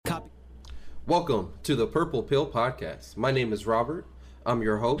Welcome to the Purple Pill Podcast. My name is Robert. I'm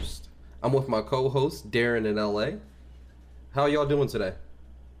your host. I'm with my co-host Darren in LA. How y'all doing today?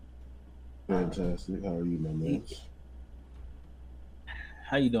 Fantastic. How are you, my man?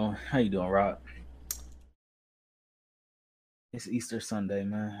 How you doing? How you doing, Rob? It's Easter Sunday,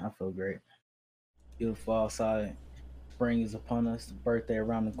 man. I feel great. Beautiful outside. Spring is upon us. The birthday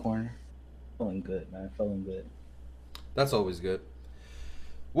around the corner. Feeling good, man. Feeling good. That's always good.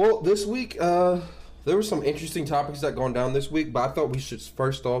 Well, this week, there were some interesting topics that gone down this week, but I thought we should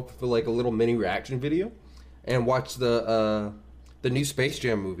first off for like a little mini reaction video and watch the new Space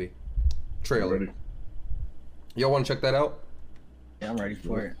Jam movie trailer. Ready? Y'all want to check that out? Yeah, I'm ready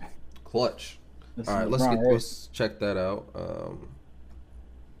for it. Clutch. This All right, is let's check that out. I'll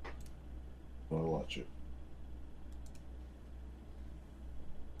watch it.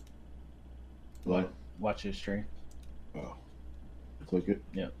 Like, Watch this stream. oh, click it.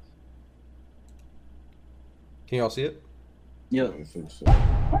 Yep. Can y'all see it? Yep. I think so.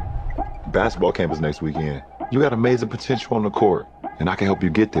 Basketball camp is next weekend. You got amazing potential on the court, and I can help you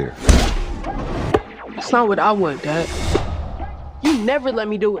get there. That's not what I want, Dad. You never let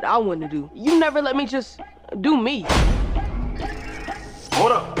me do what I want to do. You never let me just do me.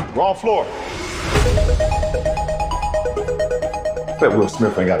 Hold up, wrong floor. Bet Will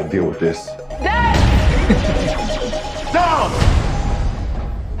Smith ain't got to deal with this. Dad! Down!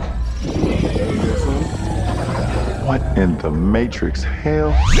 What in the Matrix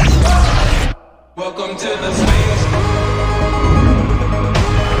hell? Welcome to the space.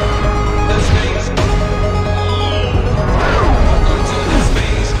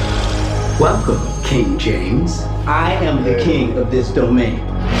 Welcome, King James. I am the king of this domain.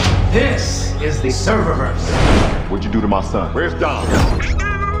 This is the serververse. What'd you do to my son? Where's Dom?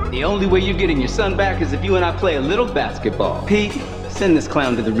 The only way you're getting your son back is if you and I play a little basketball. Pete, send this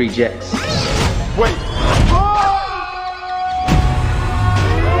clown to the rejects. Wait!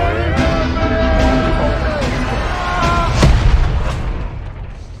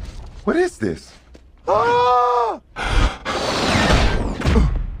 What is this? Ah!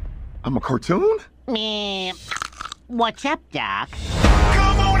 I'm a cartoon? Meh. What's up, Doc?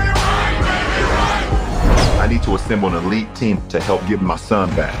 I need to assemble an elite team to help get my son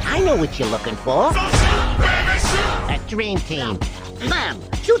back. I know what you're looking for. A dream team. Ma'am,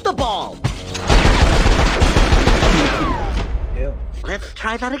 shoot the ball. Yep. Let's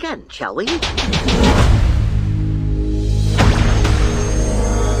try that again, shall we?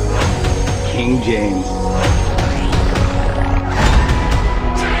 King James.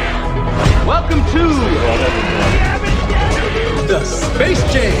 Welcome to the Space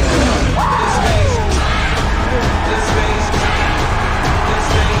Jam.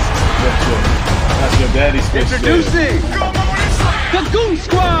 That's your daddy's space. Introducing the Goon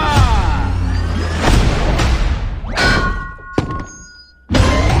Squad.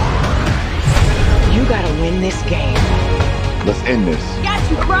 You gotta win this game. Let's end this.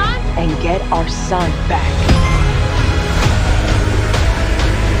 Got you, Ron? And get our son back.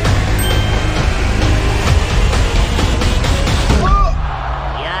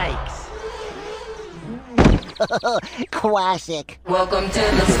 Yikes. Classic. Welcome to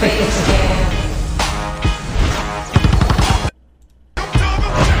the Space Jam.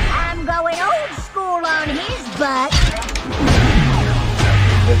 I'm going old school on his butt.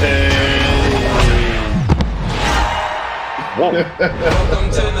 Whoa. Welcome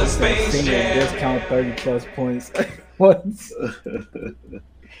to the space Senior jam. discount 30 plus points. What?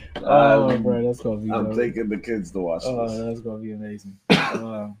 Oh, bro, that's gonna be. I'm taking the kids to watch Oh, this. that's gonna be amazing.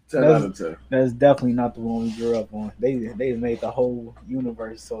 10 that's- out of 10. That's definitely not the one we grew up on. They made the whole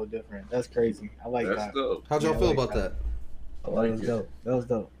universe so different. That's crazy. I like That's that. dope. How'd y'all Yeah, I feel like about that. that? I like That was it. dope. That was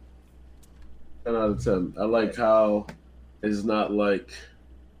dope. 10 out of 10. I like how it's not like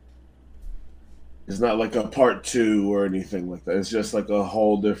a part 2 or anything like that. It's just like a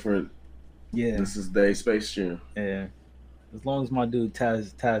whole different. Yeah, This is their Space Jam. yeah. As long as my dude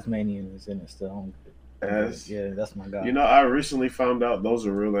Tasmanian is in it still, I'm good. As Yeah, that's my guy. you know, I recently found out those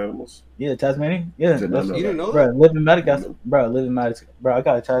are real animals. Yeah, Tasmanian. Yeah, Did not that's, know You didn't know bro. that? Live in Madagascar. Bro, live in Madagascar. Bro, I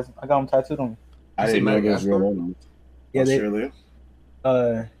got them tattooed on me. I say didn't know those Madagascar? real animals. Yeah, they. Australia?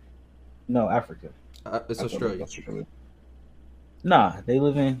 No, Africa. It's I thought it was Australia. Australia. Nah, they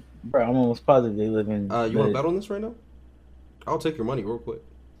live in. Bro, I'm almost positive they live in. You want to bet on this right now? I'll take your money real quick.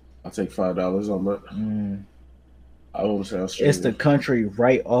 I'll take $5 on that. Mm, I won't say Australia. it's the country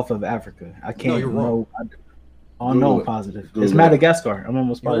right off of Africa. I can't you're wrong. know. Oh no, Google I'm it. positive. Google It's it. Madagascar. I'm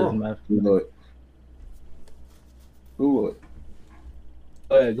almost You're positive. wrong. It's Google it. Google it.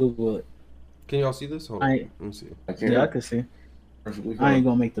 Go ahead, Google it. Can y'all see this? Hold on. I Let me see. I can't. Yeah, I can see. Perfectly I fine. ain't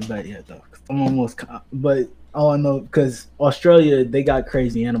gonna make the bet yet though. 'Cause I'm almost, but all I know because Australia they got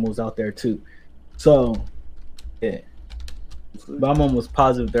crazy animals out there too. So yeah, but I'm almost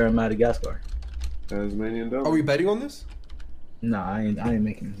positive they're in Madagascar. Tasmanian devil. Are we betting on this? Nah, I ain't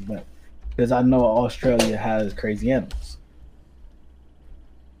making this bet because I know Australia has crazy animals.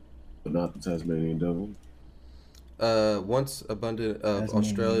 But not the Tasmanian devil. Once abundant of Tasmania.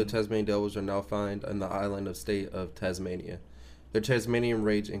 Australia, Tasmanian devils are now found in the island of state of Tasmania. Their Tasmanian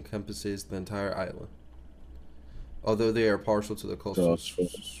range encompasses the entire island, although they are partial to the coastal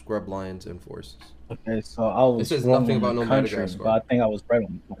scrub lines and forests. Okay, so I was It says wrong nothing on about the no country, Madagascar. but I think I was right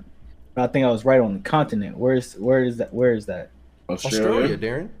on the. But I think I was right on the continent. Where is that? Where is that? Australia,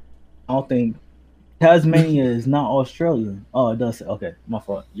 Darren. I don't think Tasmania is not Australia. Oh, it does. Say, okay, my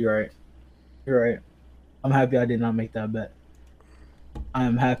fault. You're right. You're right. I'm happy I did not make that bet. I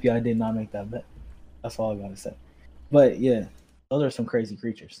am happy I did not make that bet. That's all I gotta say. But yeah, those are some crazy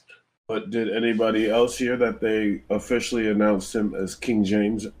creatures. But did anybody else hear that they officially announced him as King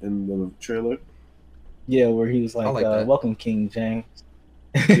James in the trailer? Yeah, where he was like, that. "Welcome, King James."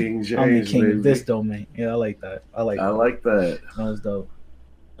 King James, I'm the king baby. of this domain. Yeah, I like that. I like that. That was dope.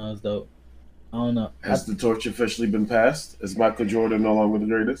 That was dope. I don't know. Has the torch officially been passed? Is Michael Jordan no longer the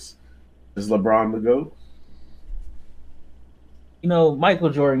greatest? Is LeBron the GOAT? You know,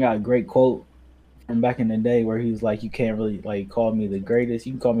 Michael Jordan got a great quote from back in the day where he was like, "You can't really like call me the greatest.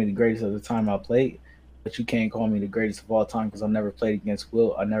 You can call me the greatest of the time I played, but you can't call me the greatest of all time because I never played against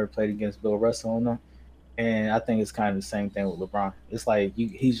Will. I never played against Bill Russell on them." And I think it's kind of the same thing with LeBron. It's like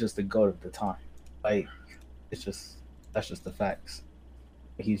he's just the GOAT of the time. Like that's just the facts.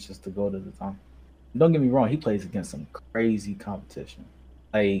 He's just the GOAT of the time. Don't get me wrong, he plays against some crazy competition.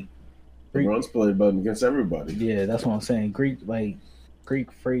 Like LeBron's played button against everybody. yeah, that's what I'm saying. Greek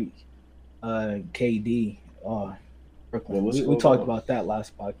freak, KD, Brooklyn. Well, we talked about that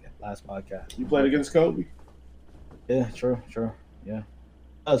last podcast. You played against Kobe. Yeah, true. Yeah,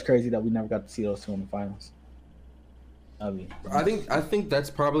 that was crazy that we never got to see those two in the finals. I think that's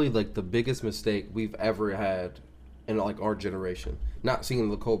probably like the biggest mistake we've ever had in like our generation. Not seeing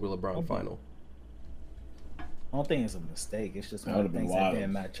the Kobe LeBron final. I don't think it's a mistake. It's just one of the things that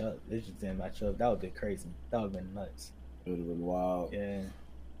didn't match up. It just didn't match up. That would be crazy. That would have been nuts. It would have been wild. Yeah.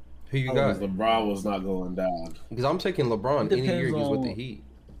 Who you got? LeBron was not going down. Because I'm taking LeBron any year he was with the Heat.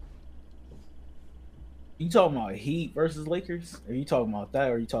 You talking about Heat versus Lakers? Are you talking about that,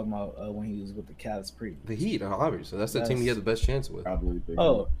 or are you talking about when he was with the Cavs pre? The Heat, obviously. That's the team he had the best chance with. Probably.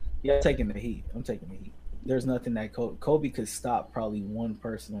 Oh, yeah, I'm taking the Heat. There's nothing that Kobe could stop probably one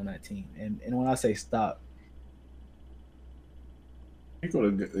person on that team. And when I say stop, He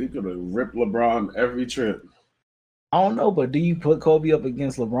could have ripped LeBron every trip. I don't know, but do you put Kobe up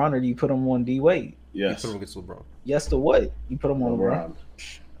against LeBron or do you put him on D Wade? Yes. You put him against LeBron. Yes to what? You put him on LeBron?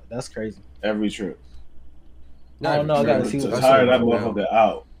 That's crazy. Every trip. I don't know. I gotta see what tire that motherfucker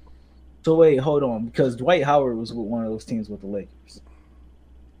out. So wait, hold on, because Dwight Howard was with one of those teams with the Lakers,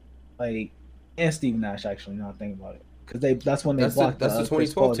 like, and Steve Nash. Actually, now I think about it, because that's when they blocked. That's the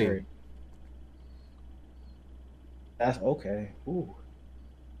 2012 team. That's okay. Ooh.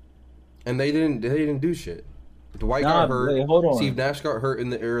 And they didn't do shit. Dwight got hurt. Wait, hold on. Steve Nash got hurt in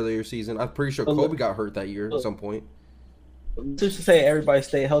the earlier season. I'm pretty sure Kobe got hurt that year at some point. Just to say, everybody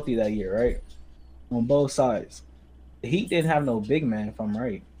stayed healthy that year, right? On both sides. The Heat didn't have no big man, if I'm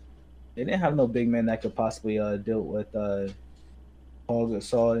right. They didn't have no big man that could possibly deal with Paul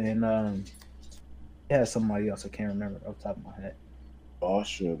Gasol and they had somebody else I can't remember off the top of my head.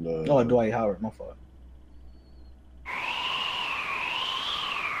 Dwight Howard, my fault.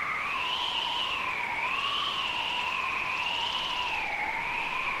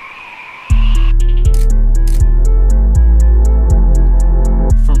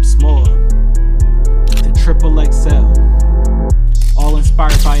 From small to triple XL, all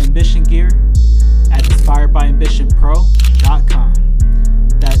inspired by Ambition gear at inspiredbyambitionpro.com.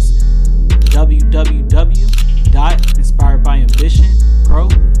 That's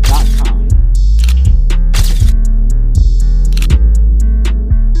www.inspiredbyambitionpro.com.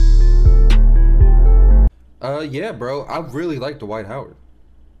 Yeah, bro. I really like Dwight Howard.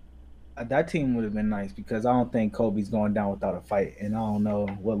 That team would have been nice because I don't think Kobe's going down without a fight, and I don't know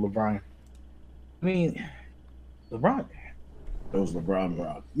what LeBron. I mean, LeBron. It was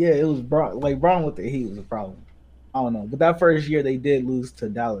LeBron. Yeah, it was Bron. Like Bron with the Heat was a problem. I don't know, but that first year they did lose to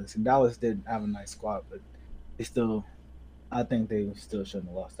Dallas, and Dallas did have a nice squad, but they still, I think they still shouldn't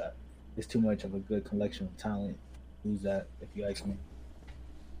have lost that. It's too much of a good collection of talent. Lose that, if you ask me.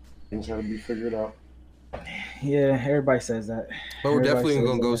 Things got to be figured out. Yeah, everybody says that. But we're definitely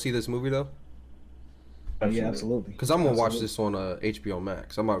gonna go see this movie though. Yeah, absolutely. Because I'm gonna watch Absolutely. this on HBO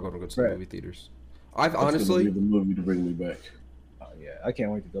Max. I'm not gonna go to the Right. movie theaters. I've That's honestly, gonna be the movie to bring me back. Oh, yeah, I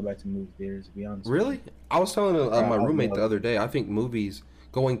can't wait to go back to movie theaters. To be honest. with really, you. I was telling my I roommate love the it. other day. I think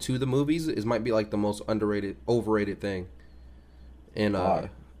going to the movies might be like the most overrated thing in Why?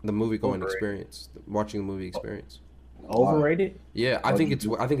 the movie going Overrated. experience, watching the movie experience. Overrated? Yeah, I Why think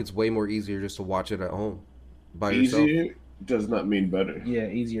do it's way more easier just to watch it at home by yourself. Easier does not mean better. Yeah,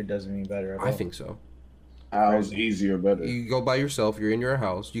 easier doesn't mean better. At all. I think so. How's easier better? You go by yourself. You're in your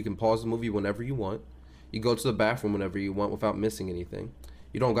house. You can pause the movie whenever you want. You go to the bathroom whenever you want without missing anything.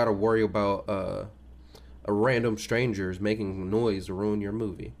 You don't got to worry about a random strangers making noise to ruin your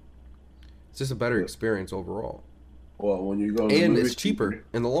movie. It's just a better experience overall, Well, when you go to the and movie it's cheaper theater,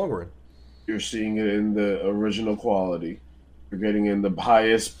 in the long run. you're seeing it in the original quality. You're getting in the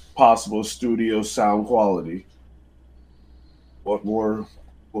highest possible studio sound quality. What more?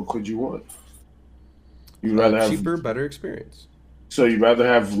 What could you want? You'd rather have Cheaper, better experience. So you'd rather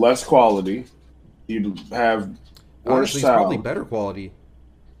have less quality. You'd have worse Honestly, it's sound. probably better quality.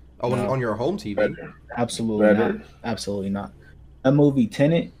 Oh, No. on your home TV. Better. Absolutely Better. not. Absolutely not. That movie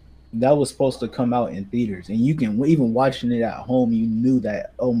Tenet, that was supposed to come out in theaters, and you can even watching it at home, you knew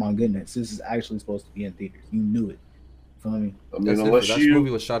that. Oh my goodness, this is actually supposed to be in theaters. You knew it. Feel me? I mean, That's unless different. That movie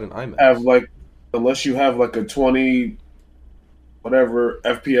you was shot in IMAX. have unless you have like a 20 whatever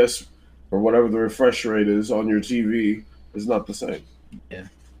FPS or whatever the refresh rate is on your TV, it's not the same. Yeah.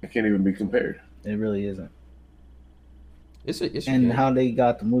 It can't even be compared. It really isn't. It's And how they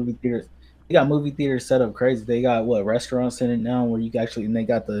got the movie theaters. They got movie theaters set up crazy. They got restaurants in it now where you can actually, and they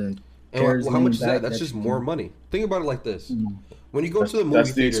got the And chairs how much is leaning that? back That's just you more can- money. Think about it like this: Mm. when you go to the movie That's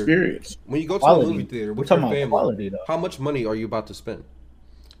the theater, experience. when you go to Quality. the movie theater We're with talking your about family, quality though. how much money are you about to spend?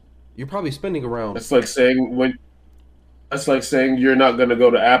 You're probably spending around. That's like saying you're not going to go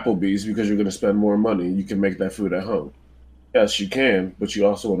to Applebee's because you're going to spend more money. You can make that food at home. Yes, you can, but you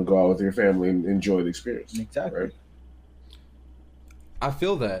also want to go out with your family and enjoy the experience. Exactly. Right? I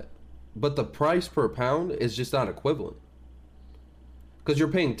feel that, but the price per pound is just not equivalent. Because you're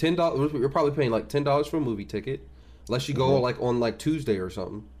paying $10. You're probably paying like $10 for a movie ticket, unless you go like on like Tuesday or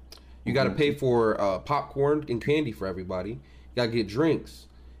something. You got to pay for popcorn and candy for everybody. You got to get drinks.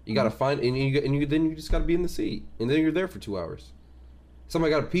 You got to find then you just got to be in the seat, and then you're there for 2 hours.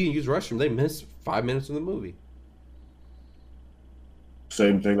 Somebody got to pee and use the restroom. They miss 5 minutes of the movie.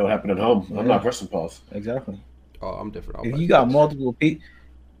 Same thing that'll happen at home. I'm not pressing pause. Exactly. Oh, I'm different. I'll If press you got pause. multiple people,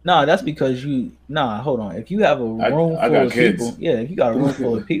 that's because you. Hold on. If you have a room I full got of kids. people, if you got a room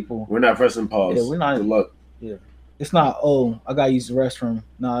full of people, We're not pressing pause. Yeah, we're not- Good luck. it's not. Oh, I gotta use the restroom.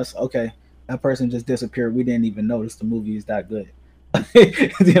 No, it's okay. That person just disappeared. We didn't even notice the movie is that good.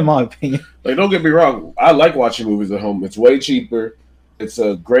 In my opinion. Like, don't get me wrong. I like watching movies at home. It's way cheaper. It's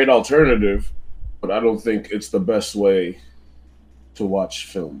a great alternative, but I don't think it's the best way to watch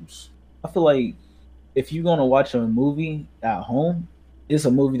films. I feel like if you're gonna watch a movie at home, it's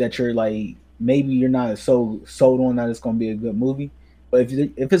a movie that you're like maybe you're not so sold on that it's gonna be a good movie. But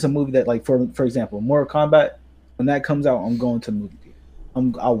if it's a movie that like for example, Mortal Kombat, when that comes out, I'm going to the movie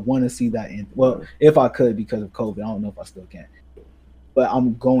theater. I want to see that in if I could because of COVID. I don't know if I still can, but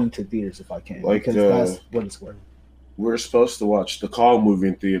I'm going to theaters if I can Like, because that's what it's worth. We're supposed to watch the Call movie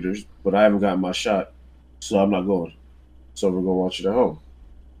in theaters, but I haven't gotten my shot, so I'm not going. So we're gonna watch it at home.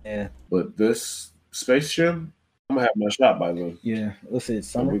 Yeah. But this Space Jam, I'm gonna have my shot by then. Yeah, let's say it's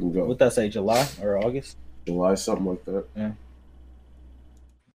summer. we can go. What that say, July or August? July, something like that. Yeah.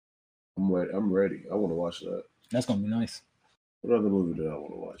 I'm ready. I want to watch that. That's gonna be nice. What other movie did I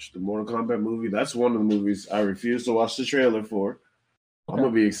want to watch? The Mortal Kombat movie. That's one of the movies I refuse to watch the trailer for. I'm Okay.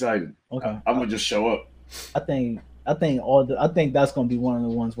 gonna be excited. Okay. I'm gonna just show up. I think that's gonna be one of the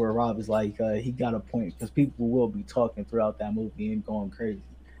ones where Rob is like he got a point because people will be talking throughout that movie and going crazy.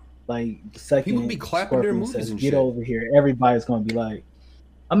 Like the second People be clapping their Scorpion movies says, and "Get shit." over here," everybody's gonna be like,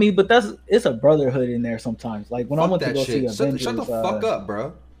 I mean, but it's a brotherhood in there sometimes. Like when I Fuck went to that go shit. see Avengers, Shut the fuck up,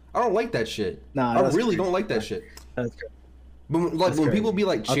 bro. I don't like that shit. Nah, I that's really crazy. don't like that shit. That's crazy. But That's when crazy. people be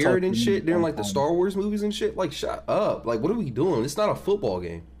like I'll talk cheering to and you shit during like the sometime. Star Wars movies and shit, like shut up. Like what are we doing? It's not a football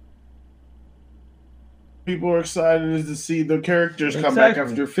game. People are excited to see the characters come back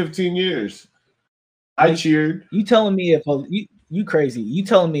Exactly. after 15 years. I Like, cheered. You telling me you crazy? You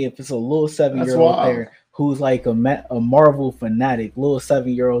telling me if it's a little 7-year-old wild. there who's like a Marvel fanatic, little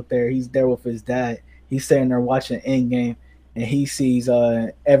 7-year-old there, he's there with his dad. He's sitting there watching Endgame, and he sees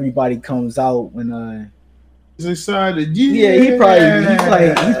everybody comes out when He's excited. yeah, he's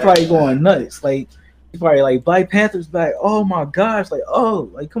probably going nuts. Like he's probably like Black Panther's back. Oh my gosh!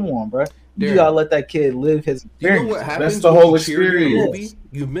 Like come on, bro. You Darren, gotta let that kid live his Do you know experience. what happens the when whole you cheer during a experience.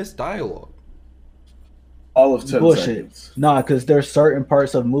 movie? You miss dialogue. All of 10 Bullshit. seconds. Nah, because there's certain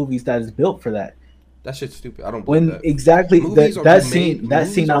parts of movies that is built for that. That shit's stupid. I don't believe When that. Exactly Movies are that made- scene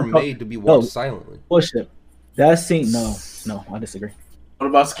movies are I'm made to be watched silently. Bullshit. That scene, no, I disagree. What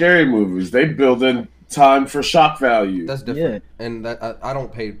about scary movies? They build in time for shock value. That's different. And that I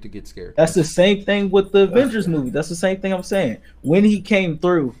don't pay to get scared. That's the same thing with the Avengers movie. That's the same thing I'm saying. When he came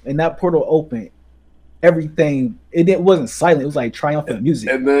through and that portal opened, everything it wasn't silent. It was like triumphant music,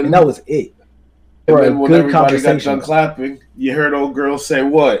 and that was it. And For then a when good everybody got conversation. done clapping, you heard old girl say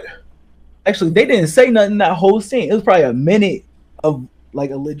what? Actually, they didn't say nothing in that whole scene. It was probably a minute of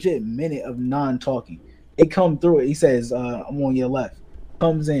like a legit minute of non-talking. They come through it. He says, "I'm on your left."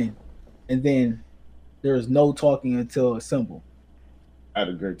 Comes in, and there is no talking until assemble. I had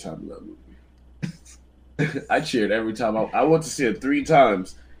a great time in that movie. I cheered every time. I went to see it 3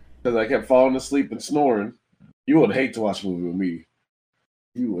 times because I kept falling asleep and snoring. You would hate to watch a movie with me.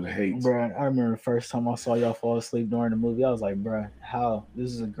 You would hate. Bruh, I remember the first time I saw y'all fall asleep during the movie. I was like, bruh, how?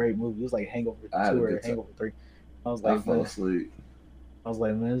 This is a great movie. It was like Hangover 2 I had a or good time. Hangover 3. I was I like, fell man, asleep. this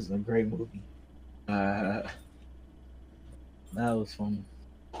is a great movie. That was fun.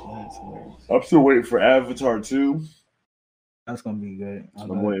 That's hilarious. I'm still waiting for Avatar 2. That's gonna be good.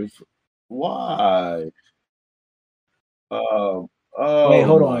 I'm waiting for. Why? Oh, wait,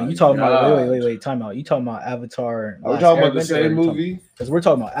 hold on. my You talking about God. wait, time out. You talking about Avatar? Are we talking about the same movie? Because we're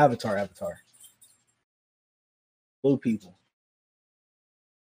talking about Avatar. Blue people.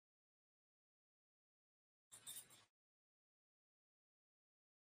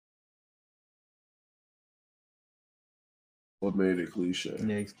 What made it cliche?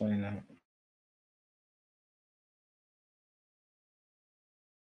 Yeah, explain that.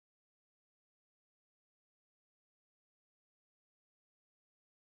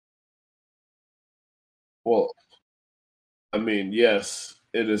 Well, I mean, yes,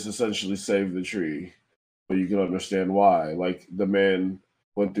 it is essentially save the tree, but you can understand why. Like the man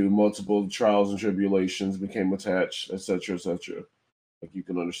went through multiple trials and tribulations, became attached, etc., etc. Like you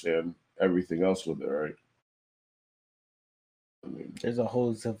can understand everything else with it, right? I mean, There's a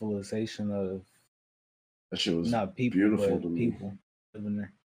whole civilization of that shit was not people, beautiful but to me. people living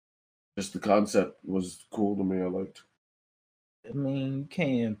there. Just the concept was cool to me. I liked. I mean, you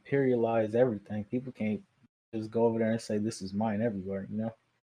can't imperialize everything. People can't just go over there and say this is mine everywhere, you know.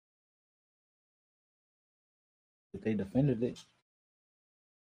 But they defended it.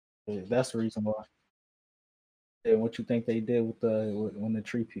 But that's the reason why. And what you think they did with when the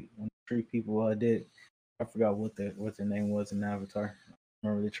tree people did? I forgot what their name was in Avatar.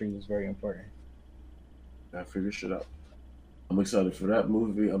 Remember, the tree was very important. I figured shit out. I'm excited for that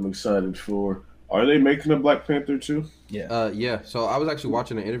movie. I'm excited for. Are they making a Black Panther too? Yeah. Yeah. So I was actually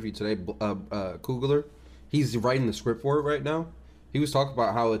watching an interview today. Kugler, he's writing the script for it right now. He was talking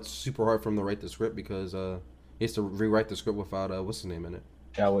about how it's super hard for him to write the script because he has to rewrite the script without what's his name in it.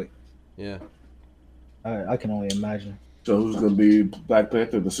 Chadwick. Yeah. I can only imagine. So who's gonna be Black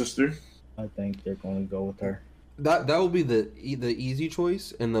Panther? The sister? I think they're going to go with her. That will be the easy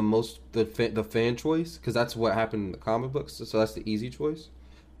choice and the fan choice because that's what happened in the comic books. So that's the easy choice.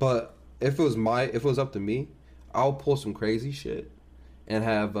 But if it was up to me, I'll pull some crazy shit and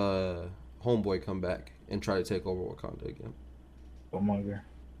have Homeboy come back and try to take over Wakanda again. Killmonger.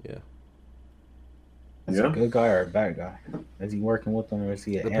 Yeah. Is he a good guy or a bad guy? Is he working with them or is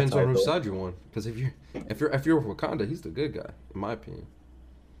he an Depends on anti-hero? whose side you're on. Because if you're Wakanda, he's the good guy, in my opinion.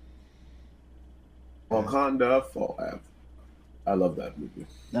 Wakanda Forever. I love that movie.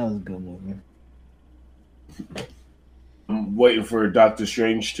 That was a good movie. I'm waiting for Doctor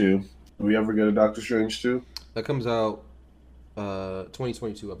Strange 2. Do we ever get a Doctor Strange 2? That comes out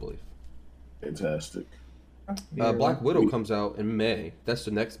 2022, I believe. Fantastic. Black Widow comes out in May. That's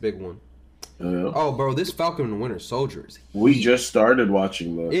the next big one. Oh, bro, this Falcon and Winter Soldier is heat. We just started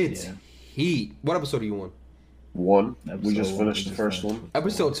watching that. It's heat. What episode are you on? 1. We just finished the first one.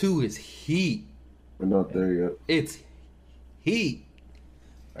 Episode 2 is heat. We're not there yet. It's heat.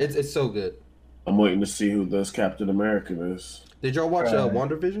 It's so good. I'm waiting to see who this Captain American is. Did y'all watch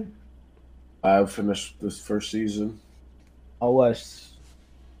WandaVision? I finished this first season. I watched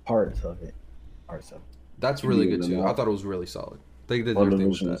parts of it. That's really good too. I thought it was really solid. They did everything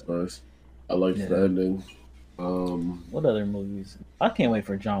with that. Nice. I liked the ending. What other movies? I can't wait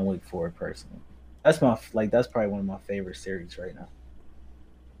for John Wick 4 personally. That's that's probably one of my favorite series right now.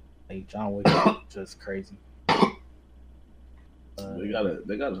 Like John Wick is just crazy.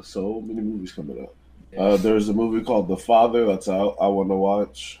 They got so many movies coming out. There's a movie called The Father that's out. I want to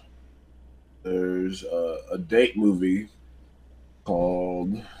watch. There's a date movie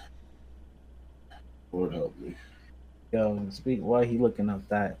called. Lord help me. Yo, while he looking up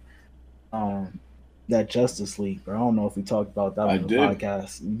that, that Justice League, bro. I don't know if we talked about that I on the did.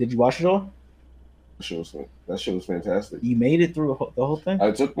 podcast. Did you watch it all? That shit was fantastic. You made it through the whole thing?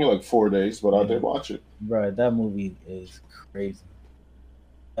 It took me like 4 days, but I did watch it. Bro, that movie is crazy.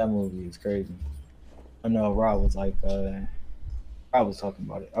 That movie is crazy. I know Rob was like, Rob was talking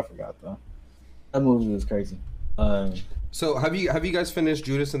about it. I forgot though. That movie was crazy. So have you guys finished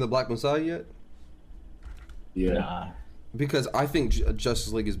Judas and the Black Messiah yet? Yeah. Nah. Because I think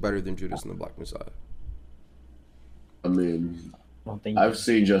Justice League is better than Judas and the Black Messiah. I mean, I don't think I've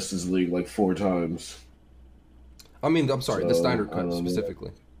seen Justice League like 4 times. I mean, I'm sorry, the So, Snyder I cut don't know.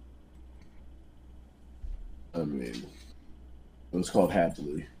 specifically. I mean, it was called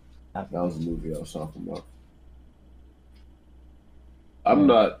Happily. That was the movie I was talking about. I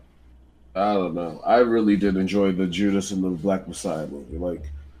don't know. I really did enjoy the Judas and the Black Messiah movie. Like,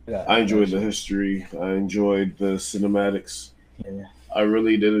 I enjoyed the history. I enjoyed the cinematics. Yeah. I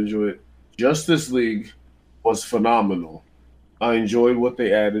really did enjoy it. Justice League was phenomenal. I enjoyed what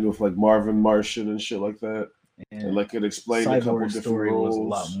they added with like Marvin Martian and shit like that. And like it explained a couple Cyborg's different story roles. was a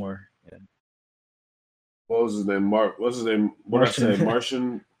lot more. Yeah. What was his name? What's his name? What Martian. I say?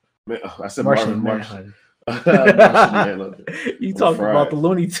 Martian. I said Martian Marvin Martian. Manhunter. You talking about the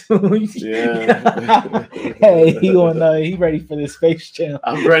Looney Tunes? Yeah. Hey, he ready for the Space Jam?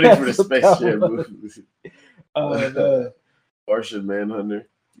 I'm ready for the Space Jam movie. No. Martian Manhunter.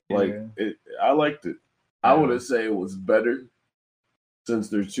 Like I liked it. I wouldn't say it was better since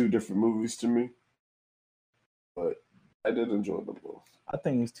they're 2 different movies to me, but I did enjoy them both. I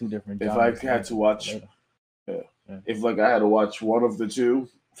think it's 2 different. If I had to watch, if like I had to watch one of the 2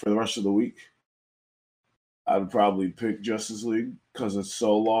 for the rest of the week, I would probably pick Justice League because it's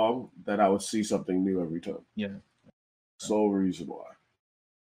so long that I would see something new every time. Yeah. Sole reason why.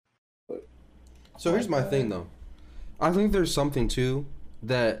 But So here's my thing though. I think there's something too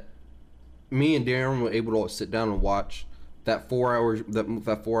that me and Darren were able to sit down and watch that 4 hours that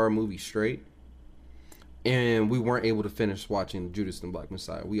 4-hour movie straight, and we weren't able to finish watching Judas and the Black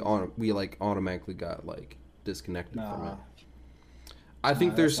Messiah. We like automatically got like disconnected from it. I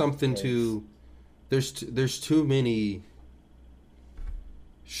think there's something to there's too many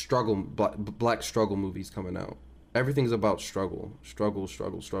black struggle movies coming out. Everything's about struggle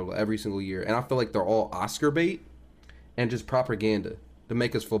every single year, and I feel like they're all Oscar bait and just propaganda to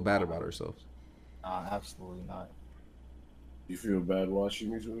make us feel bad about ourselves. Absolutely not. You feel bad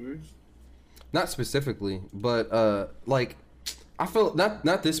watching these movies? Not specifically, but like I feel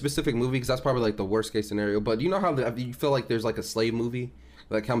not this specific movie because that's probably like the worst case scenario. But you know how you feel like there's like a slave movie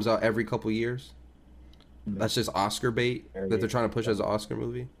that comes out every couple years. That's just Oscar bait that they're trying to push as an Oscar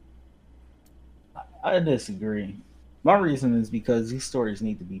movie. I disagree. My reason is because these stories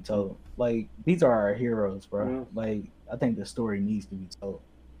need to be told. Like, these are our heroes, bro. Yeah. Like, I think the story needs to be told.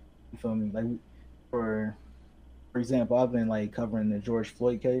 You feel me? Like, for example, I've been like covering the George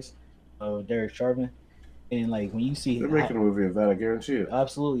Floyd case of Derek Chauvin, and like when you see They're making a movie of that, I guarantee it.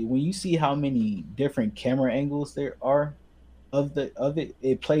 Absolutely. When you see how many different camera angles there are of it,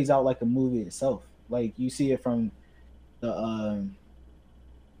 it plays out like a movie itself. Like you see it from the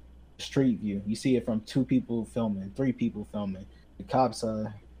street view. You see it from 2 people filming, 3 people filming, the cops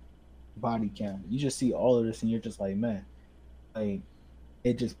body cam. You just see all of this and you're just like, man, like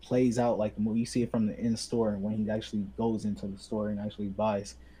it just plays out like a movie. You see it from the in store when he actually goes into the store and actually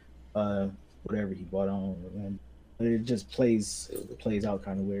buys whatever he bought on, and it just plays out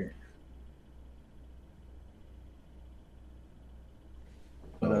kind of weird.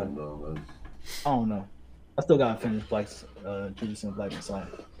 I don't know, man. I don't know. I still gotta finish Judas and Black Messiah.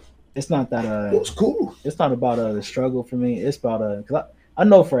 It's not that It's cool. It's not about the struggle for me. It's about because I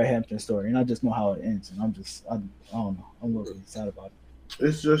know for a Hampton story, and I just know how it ends, and I don't know. I'm a little sad about it.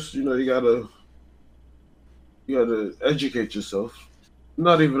 It's just you gotta educate yourself.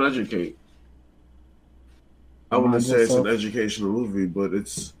 Not even educate. I wouldn't say it's an educational movie, but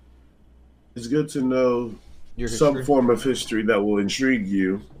it's good to know some form of history that will intrigue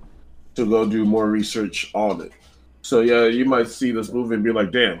you to go do more research on it. So yeah, you might see this movie and be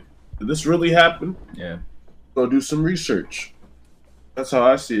like, damn, did this really happen? Yeah. Go do some research. That's how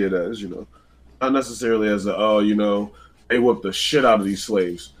I see it as, not necessarily as they whipped the shit out of these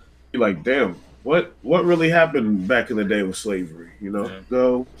slaves. You're like, damn, what really happened back in the day with slavery? Yeah.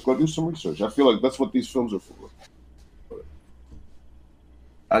 Go do some research. I feel like that's what these films are for. But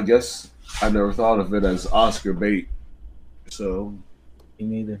I guess I never thought of it as Oscar bait. So me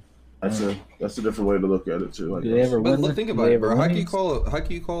neither. That's a different way to look at it too. But think about it, bro. How can you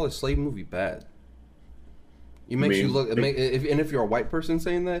call a slave movie bad? It makes you look. If you're a white person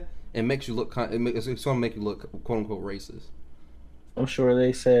saying that, it makes you look. It's going to make you look quote unquote racist. I'm sure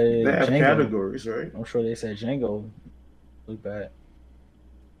they said They have Django. categories, right? I'm sure they said Django looked bad.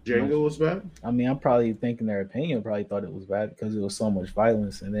 Django was bad. I mean, I'm probably thinking their opinion probably thought it was bad because it was so much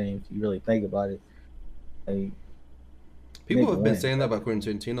violence. And then if you really think about it, like, People nigga have been went. saying that about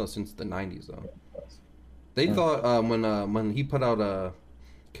Quentin Tarantino since the '90s, though. They thought when he put out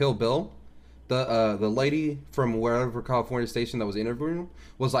Kill Bill, the lady from wherever California station that was interviewing him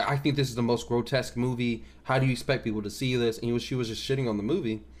was like, "I think this is the most grotesque movie. How do you expect people to see this?" And she was just shitting on the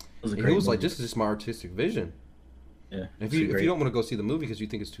movie. was a And great he was like, movie. "This is just my artistic vision. Yeah. If you don't want to go see the movie because you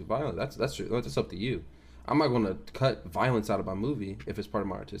think it's too violent, that's up to you. I'm not going to cut violence out of my movie if it's part of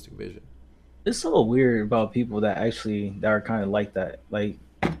my artistic vision." It's so weird about people that are kind of like that. Like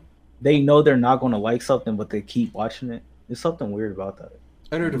they know they're not going to like something, but they keep watching it. There's something weird about that.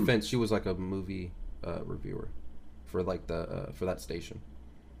 In her defense, she was like a movie reviewer for like for that station.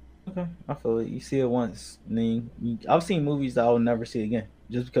 Okay, I feel it. You see it once, and then I've seen movies that I will never see again,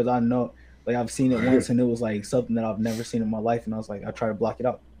 just because I know, like I've seen it once, and it was like something that I've never seen in my life, and I was like, I try to block it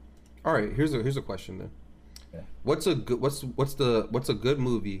out. All right, here's a question then. Yeah. What's a good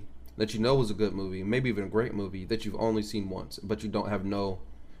movie that you know was a good movie, maybe even a great movie that you've only seen once, but you don't have no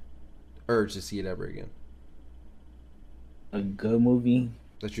urge to see it ever again? A good movie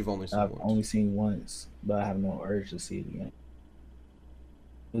that you've only seen I've once. only seen once, but I have no urge to see it again.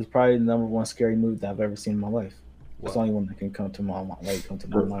 It was probably the number one scary movie that I've ever seen in my life. It's the only one that can come to my mind, off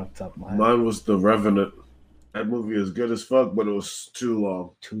the top of my head. Mine was The Revenant. That movie is good as fuck, but it was too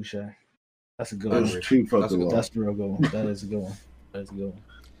long. Touche. That's a good It one. was too fucking long. That's a real good one. That is a good one. That is a good one.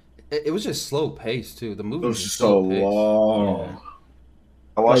 It was just slow paced too. The movie It was was just so slow paced. long. Yeah.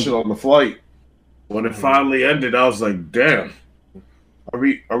 I watched it on the flight. When it finally ended, I was like, "Damn, are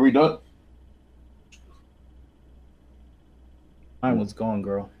we done?" Mine was Gone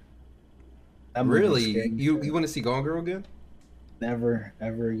Girl. That movie Really? scared me. You want to see Gone Girl again? Never,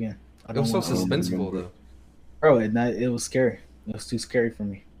 ever again. It was so want to. suspenseful though. Bro, it was scary. It was too scary for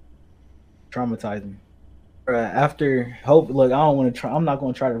me. Traumatized me. Bro, after look, I don't want to try. I'm not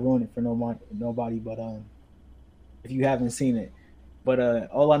going to try to ruin it for nobody. But if you haven't seen it, but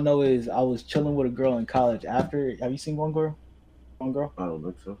all I know is I was chilling with a girl in college. After, have you seen Gone Girl? Gone Girl? I don't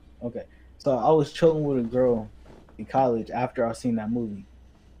think so. Okay, so I was chilling with a girl in college after I seen that movie,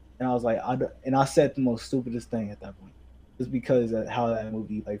 and I was like, I said the most stupidest thing at that point, just because of how that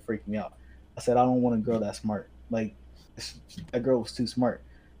movie like freaked me out. I said I don't want a girl that's smart. Like that girl was too smart.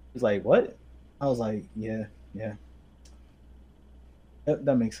 He's like, what? I was like, yeah.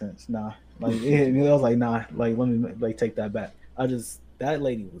 That makes sense. Nah, like I was like, nah. Like let me take that back. That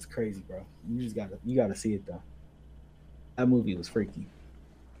lady was crazy, bro. You gotta see it though. That movie was freaky.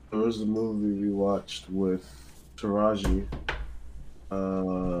 There was a movie we watched with Taraji,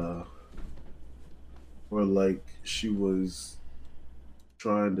 where like she was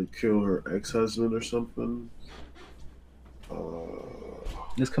trying to kill her ex-husband or something.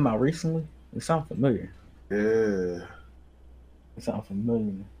 This come out recently. It sounds familiar. Yeah. It sounds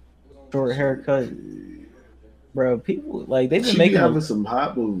familiar. Short haircut, bro. People like they've been She making having some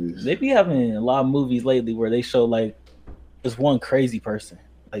hot movies. They be having a lot of movies lately where they show like just one crazy person,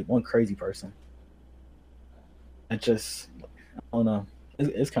 that just I don't know.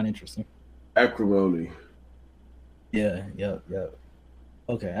 It's kind of interesting. Acrimony. Yeah.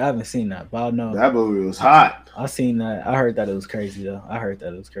 Okay, I haven't seen that, but I know That movie was hot. I seen that. I heard that it was crazy though. I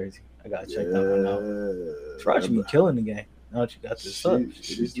gotta check that one out. Taraji be killing the game. Now that you got this up,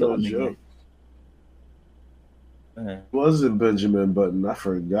 She's killing no the joke. game. Man, Wasn't Benjamin Button? I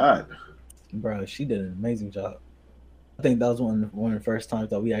forgot. bro, she did an amazing job. I think that was one of the first times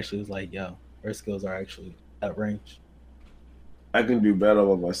that we actually was like, yo, her skills are actually at range. I can do better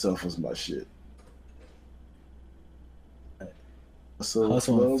by myself as my shit. Hustle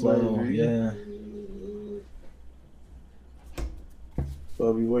and flow, baby. yeah.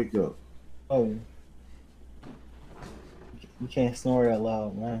 Bubby, wake up. Oh, you can't snore that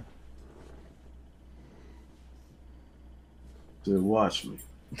loud, man. Said, watch me.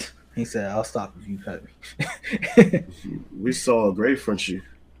 He said, "I'll stop if you pet me." We saw a great Frenchie.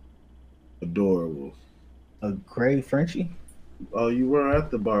 Adorable. A gray Frenchie? Oh, you were at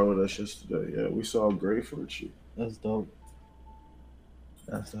the bar with us yesterday. Yeah, we saw a great Frenchie. That's dope.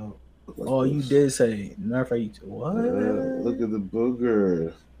 Like Oh, you did say. Matter of fact, what? Yeah, look at the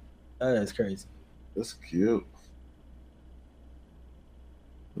booger. That is crazy. That's cute.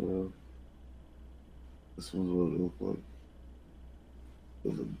 Yeah. This was what it looked like.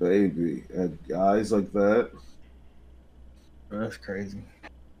 With a baby. Had eyes like that. That's crazy.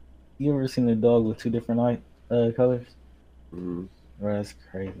 You ever seen a dog with two different colors? Mm-hmm. Bro, that's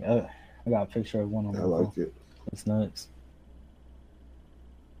crazy. I got a picture of one on my I like phone. it. It's nuts.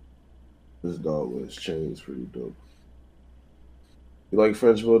 This dog with his chain is pretty dope. You like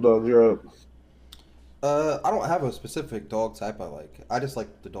French bulldogs, Europe? I don't have a specific dog type I like. I just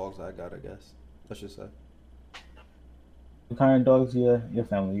like the dogs I got, I guess. Let's just say. What kind of dogs your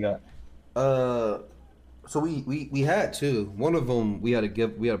family got? So we had two. One of them we had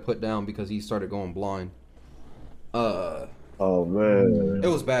to put down because he started going blind. Oh man, it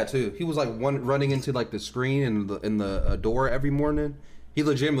was bad too. He was like running into like the screen in the door every morning. He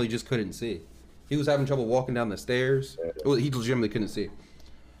legitimately just couldn't see. He was having trouble walking down the stairs. He legitimately couldn't see.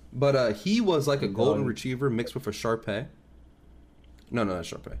 But he was like a golden retriever mixed with a Shar-Pei. No, not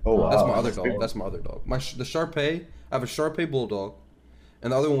Shar-Pei. Oh, wow. That's my other dog. That's my other dog. The Shar-Pei. I have a Shar-Pei bulldog,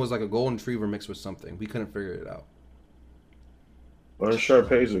 and the other one was like a golden retriever mixed with something. We couldn't figure it out. Are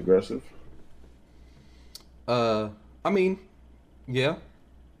Shar-Peis aggressive? I mean, yeah.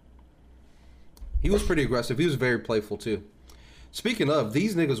 He was pretty aggressive. He was very playful too. Speaking of,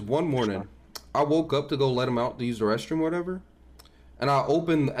 these niggas, one morning, I woke up to go let him out to use the restroom or whatever. And I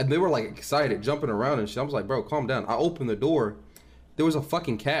opened, and they were like excited, jumping around and shit. I was like, bro, calm down. I opened the door. There was a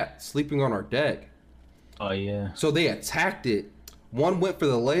fucking cat sleeping on our deck. Oh, yeah. So they attacked it. One went for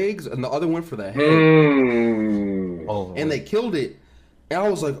the legs and the other went for the head. Oh, and they killed it. And I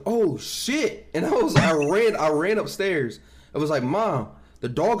was like, oh shit. And I ran upstairs. I was like, Mom, the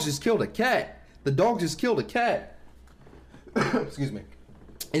dogs just killed a cat. The dog just killed a cat. Excuse me.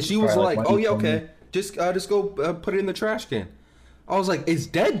 And she was like, oh yeah, okay. Just go put it in the trash can. I was like, it's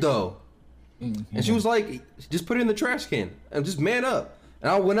dead though. Mm-hmm. And she was like, just put it in the trash can and just man up. And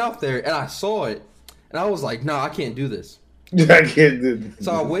I went out there and I saw it. And I was like, no, I can't do this. I can't do this.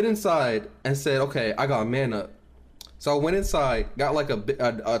 So I went inside and said, okay, I got a man up. So I went inside, got like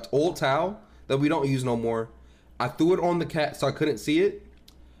a old towel that we don't use no more. I threw it on the cat so I couldn't see it.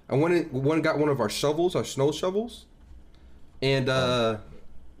 I went and got one of our shovels, our snow shovels, and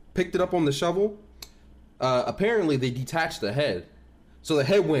picked it up on the shovel. Apparently they detached the head. So the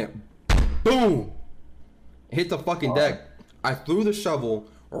head went boom, hit the fucking deck. I threw the shovel,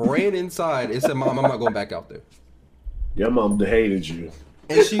 ran inside, and said, Mom, I'm not going back out there. Your mom hated you.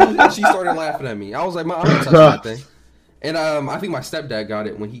 And she started laughing at me. I was like, Mom, I'm not touching that thing. And I think my stepdad got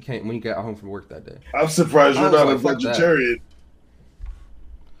it when he got home from work that day. I'm surprised you're not a vegetarian.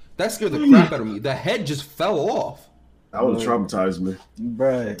 That scared the crap out of me. The head just fell off. That would traumatize me.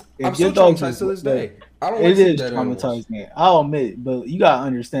 Bruh. I'm still traumatized to this day. I don't like it is traumatizing. I'll admit, but you gotta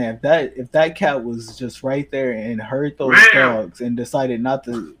understand if that cat was just right there and heard those dogs and decided not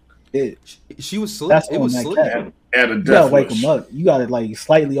to, she was sleeping. It was sleeping. You gotta wake him up. You gotta like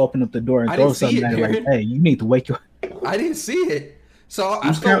slightly open up the door and throw something at it. Like, hey, you need to wake your. I didn't see it, so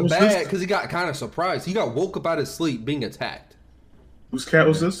I felt bad because he got kind of surprised. He got woke up out of his sleep being attacked. Whose cat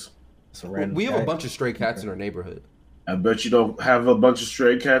was this? We have a bunch of stray cats in our neighborhood. I bet you don't have a bunch of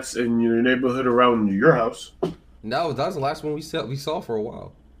stray cats in your neighborhood around your house. No, that was the last one we saw for a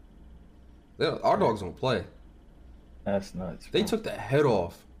while. Our dogs don't play. That's nuts. They took the head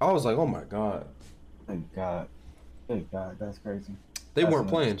off. I was like, oh my god. Thank God. Thank God. That's crazy. They weren't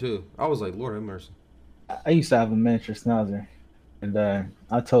playing too. I was like, Lord have mercy. I used to have a miniature schnauzer, and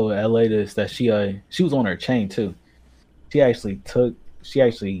I told LA this that she was on her chain too. She actually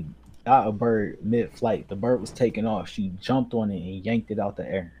got a bird mid-flight. The bird was taking off. She jumped on it and yanked it out the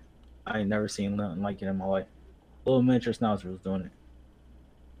air. I ain't never seen nothing like it in my life. Little miniature schnauzer was doing it.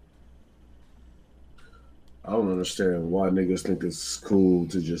 I don't understand why niggas think it's cool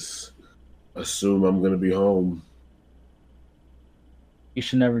to just assume I'm gonna be home. You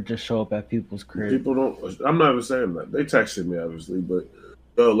should never just show up at people's crib. People don't. I'm not even saying that. They texted me obviously, but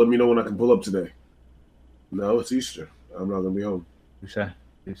yo, let me know when I can pull up today. No, it's Easter. I'm not gonna be home. You sure?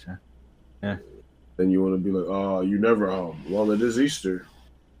 Yeah. Then you want to be like, oh, you never home. Well, it is Easter.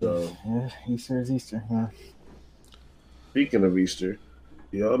 So yeah, Easter is Easter. Yeah. Speaking of Easter,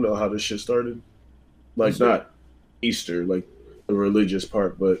 y'all know how this shit started? Like not Easter, like the religious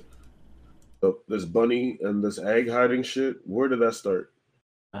part, but this bunny and this egg hiding shit. Where did that start?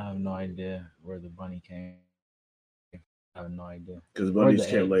 I have no idea where the bunny came. I have no idea. Because bunnies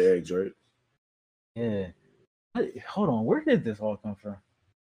can't lay eggs, right? Yeah. Hold on, where did this all come from?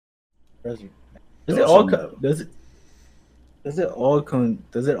 Does it all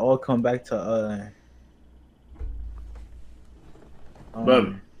come back to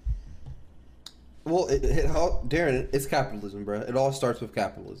Well, Darren, it's capitalism, bro. It all starts with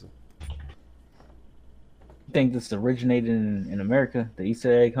capitalism. You think this originated in America, the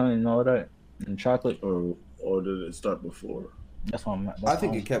Easter egg hunt and all that, and chocolate, or did it start before? That's what I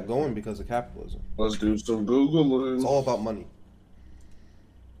think it kept going because of capitalism. Let's do some Googling. It's all about money.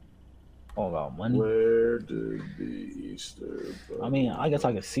 All about money. Where did the Easter bunny... I mean, I guess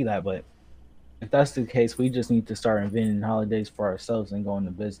I could see that, but If that's the case, we just need to start inventing holidays for ourselves and go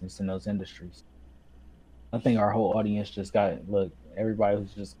into business in those industries. I think our whole audience just got look. Everybody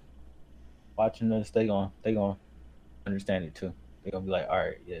who's just watching this, they gonna understand it too. They gonna be like, all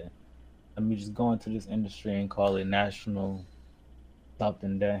right, yeah. Let me just go into this industry and call it National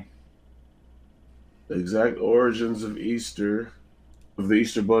something Day. The exact origins of Easter, of the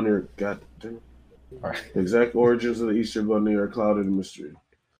Easter Bunny, are The exact origins of the Easter Bunny are clouded in mystery.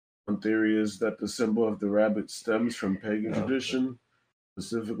 One theory is that the symbol of the rabbit stems from pagan tradition,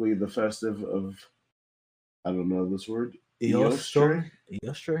 specifically the festive of, I don't know this word, Eostre,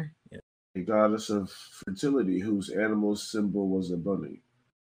 yeah. a goddess of fertility whose animal symbol was a bunny.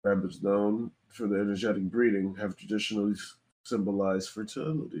 Rabbits, known for their energetic breeding, have traditionally symbolized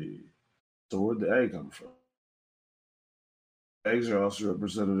fertility. So where'd the egg come from? Eggs are also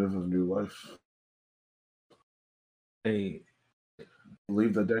representative of new life. They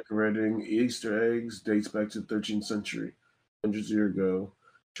believe that decorating Easter eggs dates back to the 13th century. Hundreds of years ago,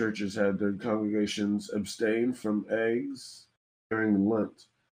 churches had their congregations abstain from eggs during Lent,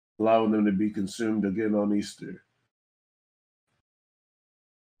 allowing them to be consumed again on Easter.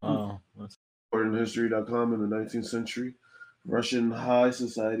 According to History.com, in the 19th century, Russian high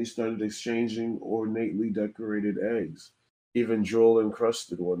society started exchanging ornately decorated eggs, even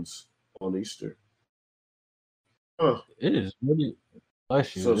jewel-encrusted ones, on Easter. Huh. It is really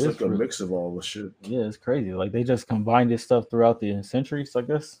bless you. So it's It like is a really- mix of all the shit. Yeah, it's crazy. Like they just combined this stuff throughout the centuries, I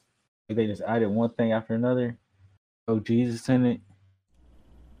guess. Like they just added one thing after another. Throw Jesus in it.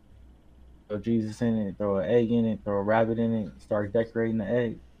 Throw Jesus in it. Throw an egg in it. Throw a rabbit in it. Start decorating the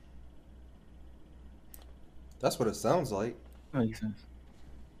egg. That's what it sounds like. Makes sense.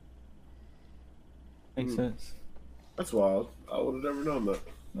 Makes sense. That's wild. I would have never known that.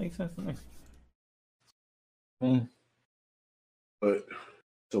 Makes sense to me. I mean, But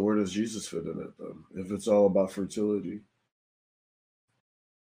so where does Jesus fit in it then? If it's all about fertility.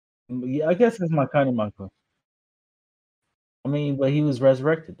 yeah, I guess it's my question. I mean, but he was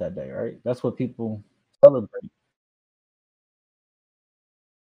resurrected that day, right? That's what people celebrate.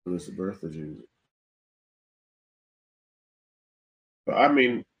 It was the birth of Jesus. But I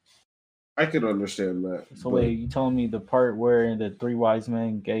mean, I can understand that. So wait, you telling me the part where the three wise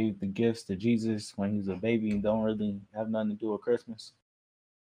men gave the gifts to Jesus when he was a baby and don't really have nothing to do with Christmas?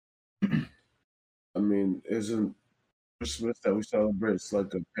 I mean, isn't Christmas that we celebrate, it's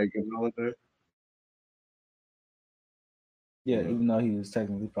like a pagan holiday? Yeah, even though he was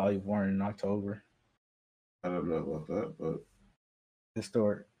technically probably born in October. I don't know about that, but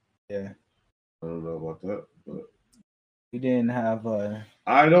Historic. Yeah. I don't know about that, but We didn't have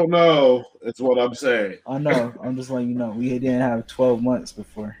I don't know. It's what I'm saying. I know, I'm just letting you know. We didn't have 12 months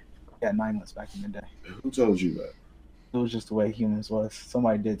before. We had 9 months back in the day. Who told you that? It was just the way humans was.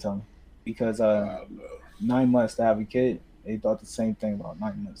 Somebody did tell me. Because 9 months to have a kid, they thought the same thing about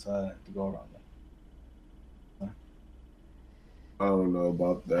 9 months to go around that. I don't know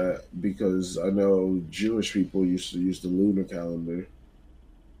about that because I know Jewish people used to use the lunar calendar,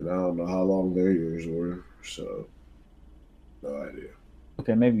 and I don't know how long their years were, so no idea.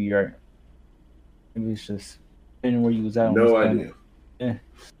 Okay, maybe you're right. Maybe it's just depending where you was at. on No this idea. planet. Yeah.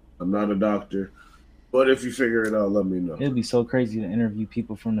 I'm not a doctor, but if you figure it out, let me know. It'd be so crazy to interview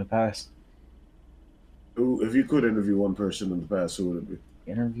people from the past. If you could interview one person in the past, who would it be?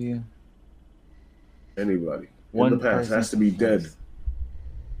 Interview? Anybody. One in the past. person Has to be from the dead.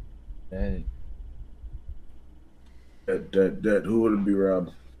 past. Dead. Dead. Who would it be,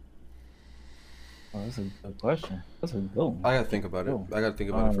 Rob? Oh, that's a good question. That's a good one. I gotta think about it. Cool. I gotta think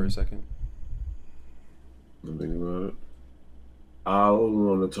about it for a second. I'm thinking about it. I would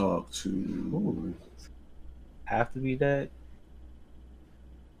want to talk to. Have to be dead?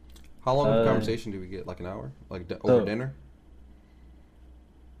 How long of a conversation do we get? Like an hour? Like over dinner?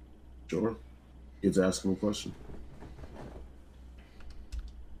 Sure. Kids ask him a question.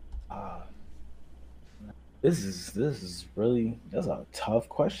 This is really, that's a tough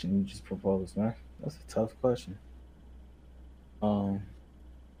question you just proposed, man. That's a tough question. Who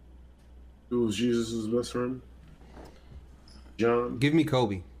was Jesus' best friend? John. Give me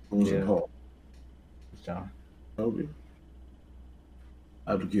Kobe. Who was it Paul? John. Kobe.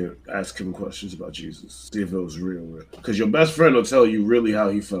 I would ask him questions about Jesus. See if it was real. Because your best friend will tell you really how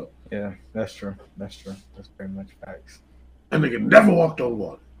he felt. Yeah, that's true. That's very much facts. And nigga never walked on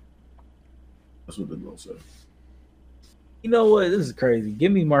water. That's what the girl said. You know what? This is crazy.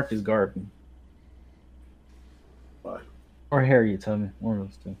 Give me Marcus Garvey. Why? Or Harriet Tubman. One of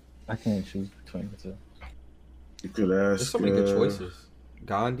those two. I can't choose between the two. You could ask. There's so many good choices.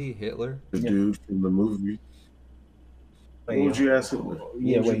 Gandhi, Hitler. The dude from the movie. What would you ask him?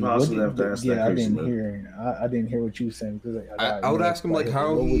 Yeah, What would you possibly have to ask that I crazy didn't man? hear. I didn't hear what you were saying because I would ask him like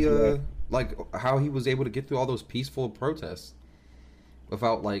how what would he you ask? like how he was able to get through all those peaceful protests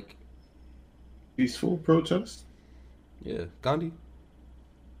without like Peaceful protest? yeah Gandhi.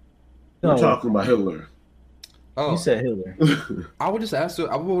 We're No. talking about Hitler. Oh, You said Hitler. I would just ask.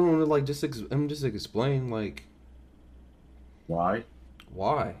 I would want to like just explain like Why?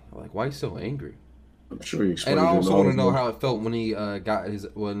 why he's so angry. I'm sure he explained And I it in also all want to his know books. how it felt when he got his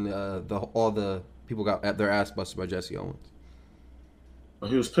all the people got their ass busted by Jesse Owens. Oh,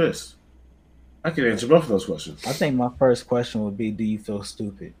 he was pissed. I can answer both of those questions. I think my first question would be, do you feel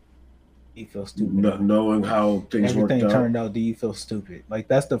stupid? Do you feel stupid? Not knowing how things Everything worked out. turned out, do you feel stupid? Like,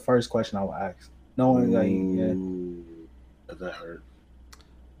 that's the first question I would ask. Knowing, like, yeah. Ooh, that hurt.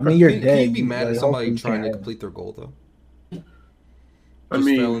 I mean, you're Can dead. you be mad at like, somebody hopefully you trying to can't- complete their goal though? I Just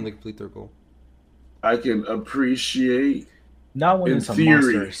mean, failing to complete their goal. I can appreciate. Not when in it's a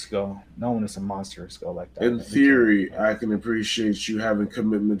theory- monstrous go. Not when it's a monstrous go like that. In Like, we theory, can't- I can appreciate you having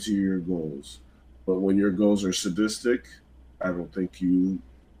commitment to your goals, but when your goals are sadistic, I don't think you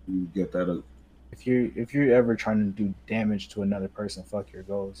get that. if you're ever trying to do damage to another person, fuck your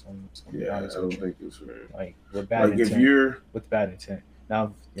goals. I'm just gonna be Yeah, I honest don't with you. think it's fair. Like, with bad Like intent. if you're With bad intent.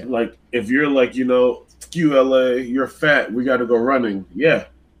 Now, yeah. like if you're like QLA, you're fat, we got to go running. Yeah,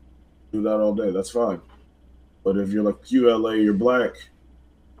 do that all day. That's fine. But if you're like QLA, you're black,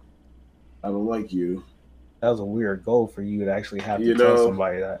 I don't like you. That was a weird goal for you to actually have to You tell know,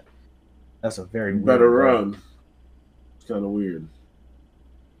 somebody that. That's a very You weird better goal. run. It's kind of weird.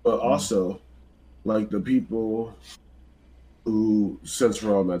 But also, like the people who, since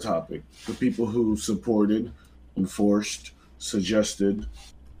we're on that topic, the people who supported, enforced, suggested,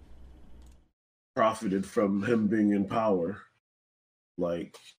 profited from him being in power,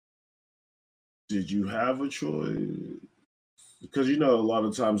 like, did you have a choice? Because a lot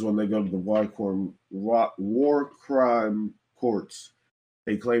of times when they go to the war crime courts,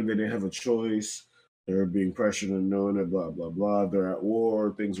 they claim they didn't have a choice. They were being pressured into doing it, blah, blah, blah. They're at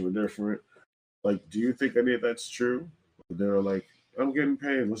war. Things were different. Like, do you think any of that's true? They were like, I'm getting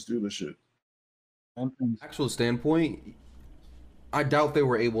paid. Let's do this shit. Actual standpoint, I doubt they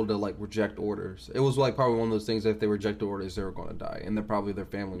were able to like reject orders. It was like probably one of those things that if they rejected orders, they were going to die, and then probably their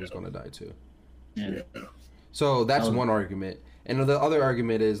family was going to die too. Yeah. So that's one argument, and the other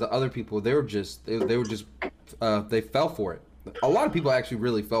argument is the other people they fell for it. A lot of people actually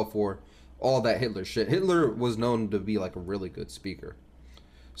really fell for all that Hitler shit. Hitler was known to be like a really good speaker,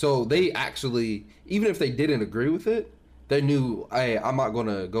 so they actually, even if they didn't agree with it, they knew, hey, I'm not going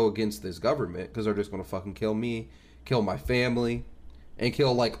to go against this government because they're just going to fucking kill me, kill my family, and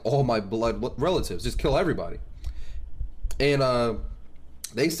kill like all my blood relatives, just kill everybody. And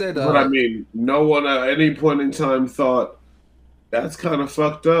they said, but I mean, no one at any point in time thought that's kind of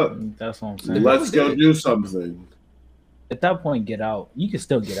fucked up. That's what I'm saying. Let's go do something. At that point, get out. You can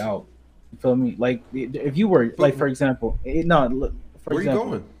still get out. You feel me? Like, if you were, like, for example, for where example, you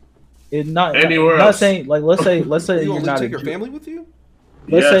going? Anywhere not else. saying, like, let's say You you're gonna not take a your Jew- family with you?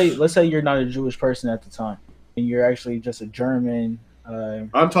 let's say you're not a Jewish person at the time, and you're actually just a German. I'm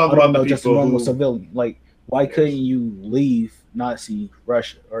talking about the just a people normal who- civilian. Like, why couldn't you leave Nazi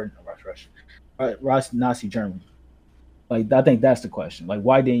Russia Nazi Germany? Like, I think that's the question. Like,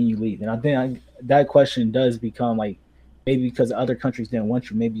 why didn't you leave? And I think that question does become like, maybe because other countries didn't want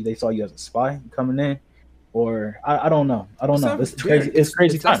you. Maybe they saw you as a spy coming in, or I don't know. I don't know. It's crazy. It's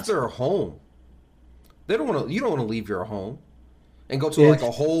crazy That's times. their home. They don't want to. You don't want to leave your home and go to like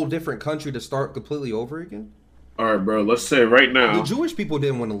a whole different country to start completely over again. All right, bro. Let's say right now. The Jewish people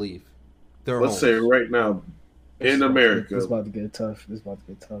didn't want to leave their Let's homes. say right now, in America, It's about to get tough.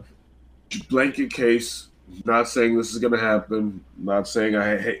 blanket case. Not saying this is going to happen. Not saying I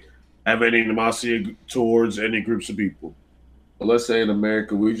have any animosity towards any groups of people. But let's say in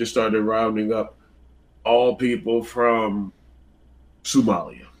America, we just started rounding up all people from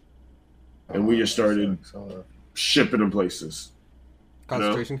Somalia, and we just started shipping them places.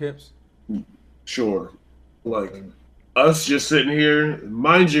 Concentration camps. Sure, like us just sitting here.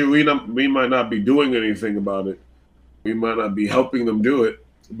 Mind you, we might not be doing anything about it. We might not be helping them do it,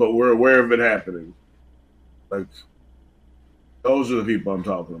 but we're aware of it happening. Like, those are the people I'm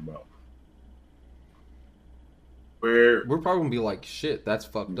talking about. We're probably gonna be like, shit, that's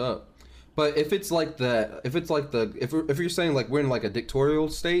fucked up. But if it's like that, if you're saying like we're in like a dictatorial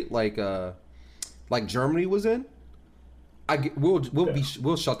state, like Germany was in,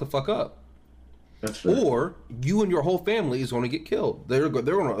 we'll shut the fuck up. That's fair. Or you and your whole family is going to get killed. They're going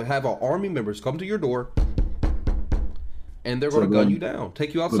to have our army members come to your door, and they're going to gun you down,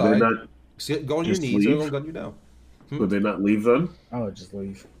 take you outside, go on your knees, and they're going to gun you down. Would they not leave then? I would just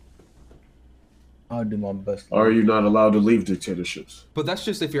leave. I would do my best. Or are you not allowed to leave dictatorships? But that's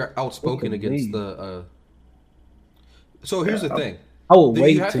just if you're outspoken against leave. the. So here's the thing. I would You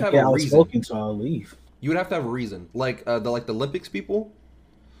wait have to to have get a reason. outspoken, so I'll leave. You would have to have a reason, like the Olympics people.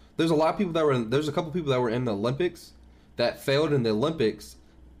 There's a lot of people that were. There's a couple people that were in the Olympics that failed in the Olympics.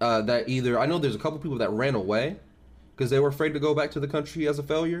 That either I know there's a couple people that ran away because they were afraid to go back to the country as a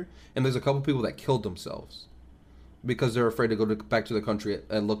failure, and there's a couple people that killed themselves because they're afraid to go back to the country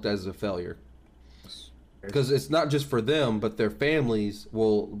and looked as a failure. Because it's not just for them, but their families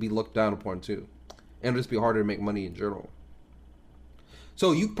will be looked down upon too, and it'll just be harder to make money in general.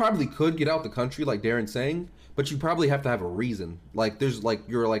 So you probably could get out the country, like Darren's saying, but you probably have to have a reason. Like there's like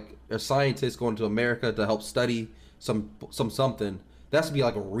you're like a scientist going to America to help study something. That has to be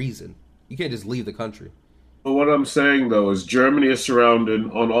like a reason. You can't just leave the country. But what I'm saying though is Germany is surrounded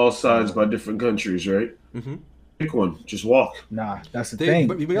on all sides by different countries, right? Mm-hmm. Pick one, just walk. Nah, that's the thing.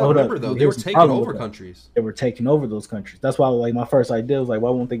 But you gotta remember though, they were taking over countries. They were taking over those countries. That's why, like, my first idea was like,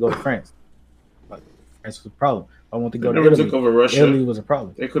 why won't they go to France? Like, France was a problem. Why won't they go to never Italy? took over Russia. Italy was a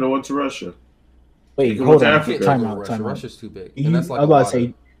problem. They could have went to Russia. Wait, could hold went to on. Africa. Time out. Russia. Time out. Russia's too big. And that's like I was about to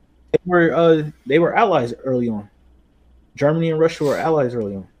say they were allies early on. Germany and Russia were allies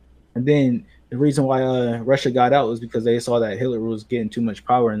early on, and then the reason why Russia got out was because they saw that Hitler was getting too much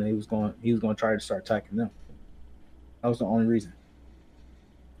power, and he was going to try to start attacking them. That was the only reason.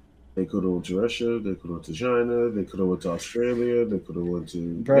 They could have went to Russia. They could have went to China. They could have went to Australia. They could have went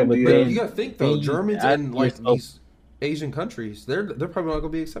to Bro, but India. then- You gotta think though, Then Germans add and like yourself- these Asian countries, they're probably not gonna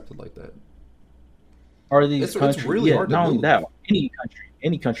be accepted like that. Are these It's countries? really yeah, hard to not only move. that,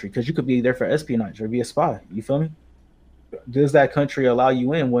 any country, because you could be there for espionage or be a spy. You feel me? Does that country allow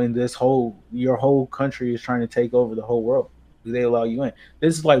you in when your whole country is trying to take over the whole world? Do they allow you in?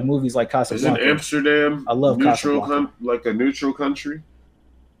 This is like movies like Isn't Casablanca. Amsterdam I love neutral, Casablanca. like a neutral country?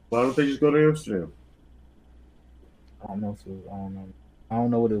 Why don't they just go to Amsterdam? I don't know. I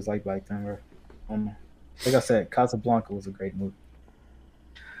don't know what it was like back then, bro. I don't know. Like I said, Casablanca was a great movie.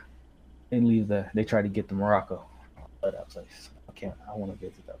 They leave they tried to get to Morocco. I love that place. I want to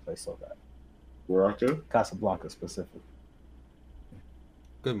visit that place so bad. Morocco? Casablanca specifically.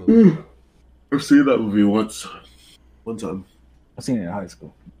 Good movie. I've seen that movie once. One time. I've seen it in high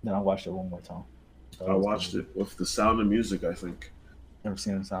school. Then I watched it one more time. So I watched it with The Sound of Music, I think. Never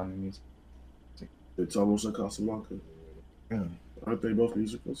seen The Sound of Music. It's almost like Casablanca. Really? Aren't they both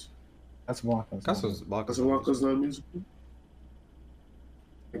musicals? Casablanca. Casablanca's not musical?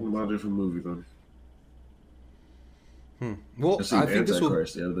 Thinking about a different movie then. Well, I seen think this will.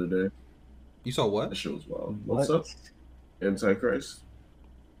 Antichrist the other day. You saw what? That show was wild. What? What's up? Antichrist.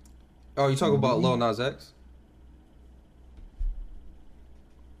 Oh, you talking about Lil Nas X?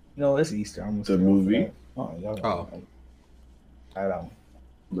 No, it's Easter. I'm The movie? Oh, y'all I don't.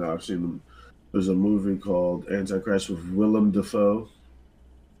 No, I've seen them. There's a movie called Antichrist with Willem Dafoe.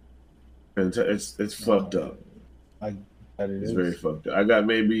 And it's fucked up. It's very fucked up. I got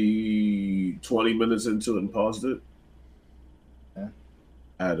maybe 20 minutes into it and paused it. Yeah.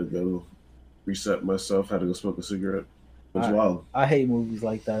 I had to go reset myself. Had to go smoke a cigarette. It was wild. I hate movies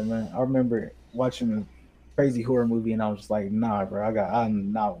like that, man. I remember watching a crazy horror movie, and I was just like, "Nah, bro,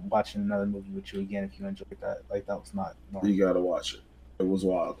 I'm not watching another movie with you again if you enjoyed that." Like that was not normal. You gotta watch it. It was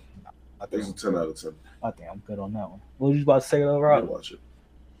wild. It was a 10 out of 10. I think I'm good on that one. What was you about to say, though, Rob? Watch it.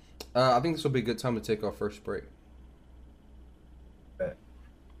 I think this will be a good time to take our first break. Bet.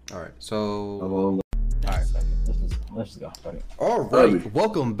 All right, so. All right, let's just go. Buddy. All right,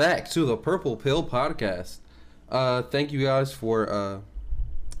 welcome back to the Purple Pill Podcast. Thank you guys for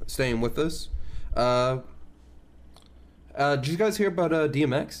staying with us. Did you guys hear about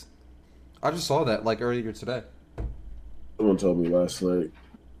DMX? I just saw that like earlier today. Someone told me last night,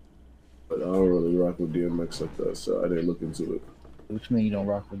 but I don't really rock with DMX like that, so I didn't look into it. What you mean you don't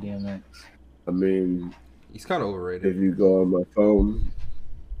rock with DMX? I mean, he's kind of overrated. If you go on my phone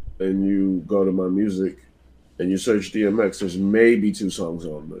and you go to my music and you search DMX, there's maybe 2 songs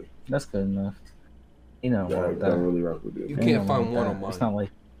on there. That's good enough. You know, I don't really rock with DMX. You can't find one on mine. It's not like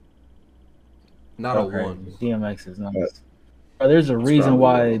not a one. DMX is not. Bro, there's a reason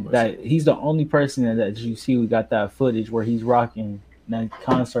why that he's the only person that you see we got that footage where he's rocking that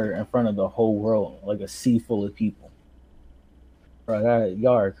concert in front of the whole world, like a sea full of people. Bro,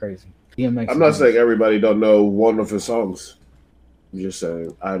 y'all are crazy. DMX. I'm not saying everybody don't know one of his songs. I'm just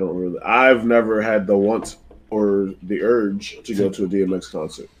saying I've never had the want or the urge to go to a DMX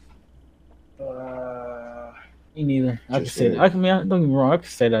concert. Me neither. I can say that. Don't get me wrong. I can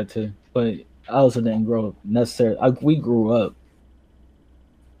say that too, but I also didn't grow up necessarily. We grew up.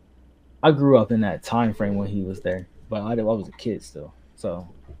 I grew up in that time frame when he was there. but I was a kid still. So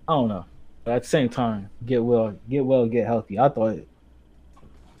I don't know. But at the same time, get well, get healthy. I thought.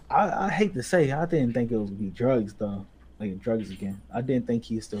 I hate to say, I didn't think it was gonna be drugs though, like drugs again. I didn't think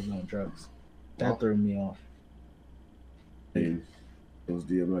he was still doing drugs. That threw me off. It was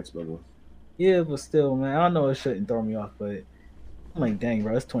DMX, by the way. Yeah, but still, man, I know it shouldn't throw me off, but I'm like, dang,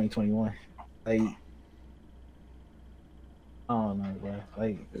 bro, it's 2021. Like, I don't know, bro.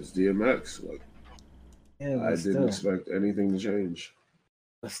 Like, it's DMX. Like, yeah, I didn't expect anything to change.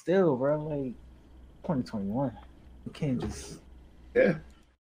 But still, bro, like 2021, you can't just. Yeah,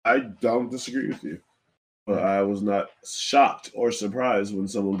 I don't disagree with you, but I was not shocked or surprised when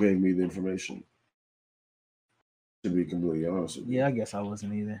someone gave me the information. To be completely honest with you. Yeah, I guess I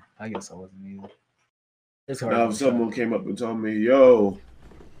wasn't either. It's hard. Now, if someone came up and told me, "Yo,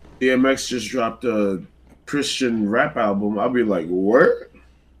 DMX just dropped a Christian rap album," I'd be like, "What?"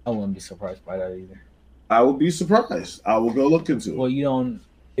 I wouldn't be surprised by that either. I would be surprised. I will go look into it. Well, you don't.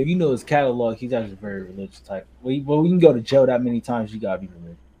 If you know his catalog, he's actually very religious type. Well, we can go to jail that many times. You gotta be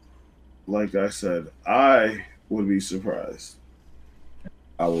religious. Like I said, I would be surprised.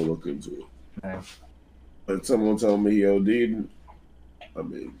 I will look into it. Man. But someone told me he OD'd. I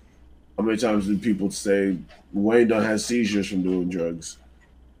mean, how many times do people say Wayne done has seizures from doing drugs,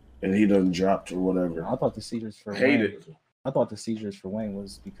 and he done dropped or whatever? I thought the seizures for Hate Wayne. it. I thought the seizures for Wayne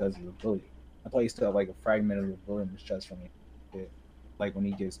was because of the bullet. I thought he still had like a fragment of the bullet in his chest from it. Like when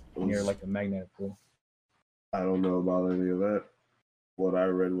he gets near like a magnetic pull. I don't know about any of that. What I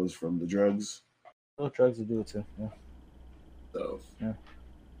read was from the drugs. Those drugs will do it too. Yeah. So yeah.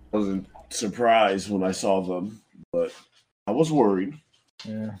 I wasn't surprised when I saw them, but I was worried.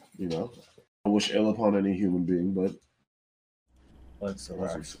 Yeah. You know, I wish ill upon any human being, but I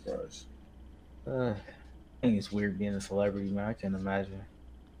wasn't surprised. I think it's weird being a celebrity, man. I can't imagine.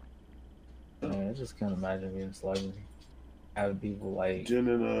 Man, I just can't imagine being a celebrity. Having people like Jen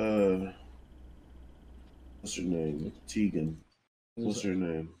and what's her name? Tegan. What's her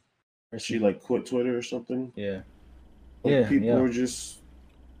name? She like quit Twitter or something? Yeah. Like, Yeah. people are just.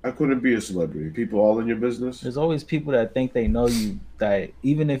 I couldn't be a celebrity. People all in your business. There's always people that think they know you. That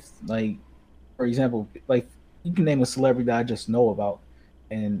even if, like, for example, like you can name a celebrity that I just know about,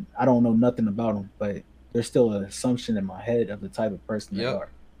 and I don't know nothing about them, but there's still an assumption in my head of the type of person they are.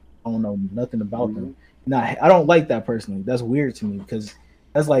 I don't know nothing about them. Nah, I don't like that personally. That's weird to me because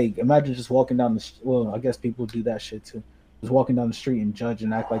that's like imagine just walking down the. Well, I guess people do that shit too. Just walking down the street and judge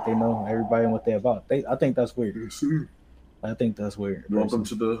and act like they know everybody and what they're about. I think that's weird. I think that's weird. Welcome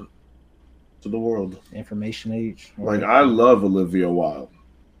to the world. Information age. Like I love Olivia Wilde.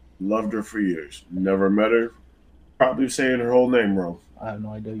 Loved her for years. Never met her. Probably saying her whole name wrong. I have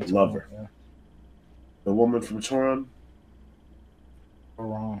no idea. Love her. Yeah. The woman from Tron.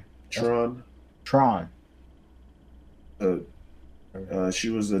 Tron. She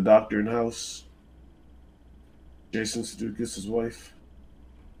was the doctor in House. Jason Sudeikis' wife.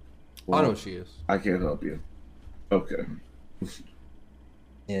 Well, I know she is. I can't help you. Okay.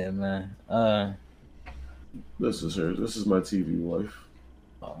 Yeah, man. This is her. This is my TV wife.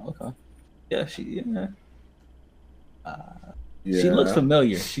 Oh, okay. Yeah, she. Yeah. Yeah. She looks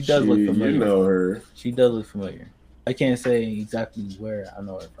familiar. She does look familiar. You know her. She does look familiar. I can't say exactly where I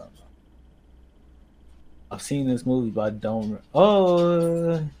know her from. I've seen this movie, but I don't.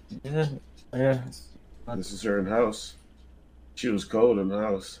 Oh, yeah. This is her in House. She was cold in the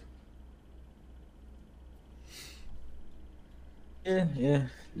House. Yeah.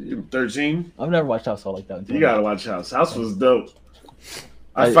 You're 13? I've never watched House all like that. You gotta watch House. House was dope.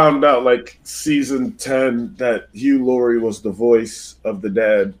 I found out like season 10 that Hugh Laurie was the voice of the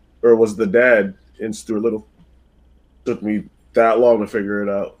dad, or was the dad in Stuart Little. Took me that long to figure it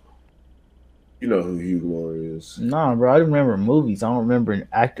out. You know who Hugh Laurie is. Nah, bro. I remember movies. I don't remember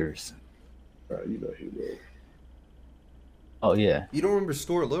actors. Right, you know Hugh Laurie. Oh yeah. You don't remember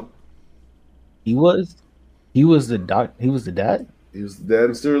Stuart Little? He was the doc. He was the dad. He was the dad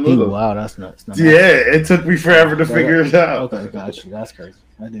in Stuart Little. Wow, that's nuts. Yeah, it took me forever to figure it out. Okay, got you. That's crazy.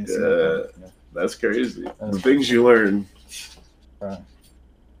 I didn't see that. Yeah, that's crazy. The things you learn. Right.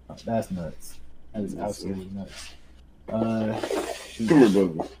 Oh, that's nuts. That is absolutely nuts. Come here,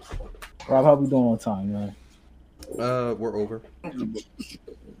 brother. Rob, how we doing on time, man? We're over.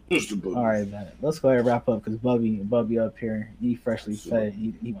 All right, man. Let's go ahead and wrap up because Bubby up here. He freshly fed.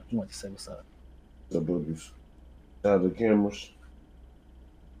 He went to say what's up. The boobies. The cameras.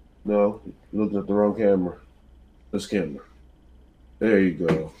 No, you're looking at the wrong camera. This camera. There you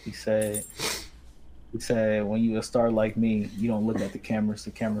go. He said, when you a star like me, you don't look at the cameras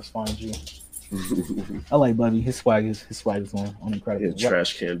find you. I like Bubby. His swag is on incredible. Yeah,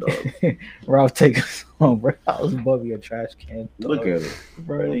 trash can dog. Ralph, take us home, bro. How is Bubby a trash can dog? Look at it.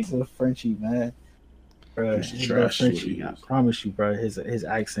 Bro, he's a Frenchie, man. Bro, He's he's trash, a Frenchie. what he I is. promise you, bro. His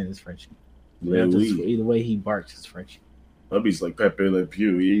accent is Frenchie. Yeah, Either way he barks is Frenchie. Bubby's like Pepe Le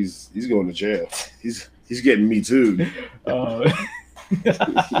Pew. He's going to jail. He's getting me too. Wow.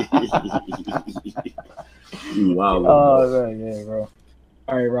 Oh man, yeah, bro.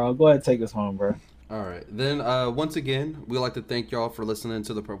 All right, Rob, go ahead and take us home, bro. All right. Then once again, we'd like to thank y'all for listening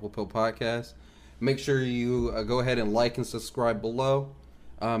to the Purple Pill Podcast. Make sure you go ahead and like and subscribe below.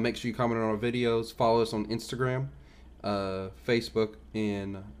 Make sure you comment on our videos. Follow us on Instagram, Facebook,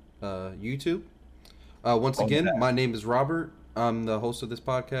 and YouTube. Once again, my name is Robert. I'm the host of this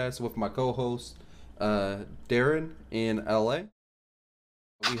podcast with my co-host, Darren in LA.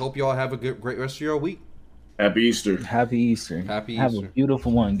 We hope y'all have a great rest of your week. Happy Easter. Happy Easter. Happy Have Easter. a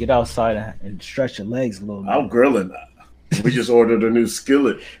beautiful one. Get outside and stretch your legs a little bit. I'm grilling. We just ordered a new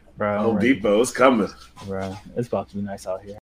skillet. Bro, Home Depot is coming. Bro, it's about to be nice out here.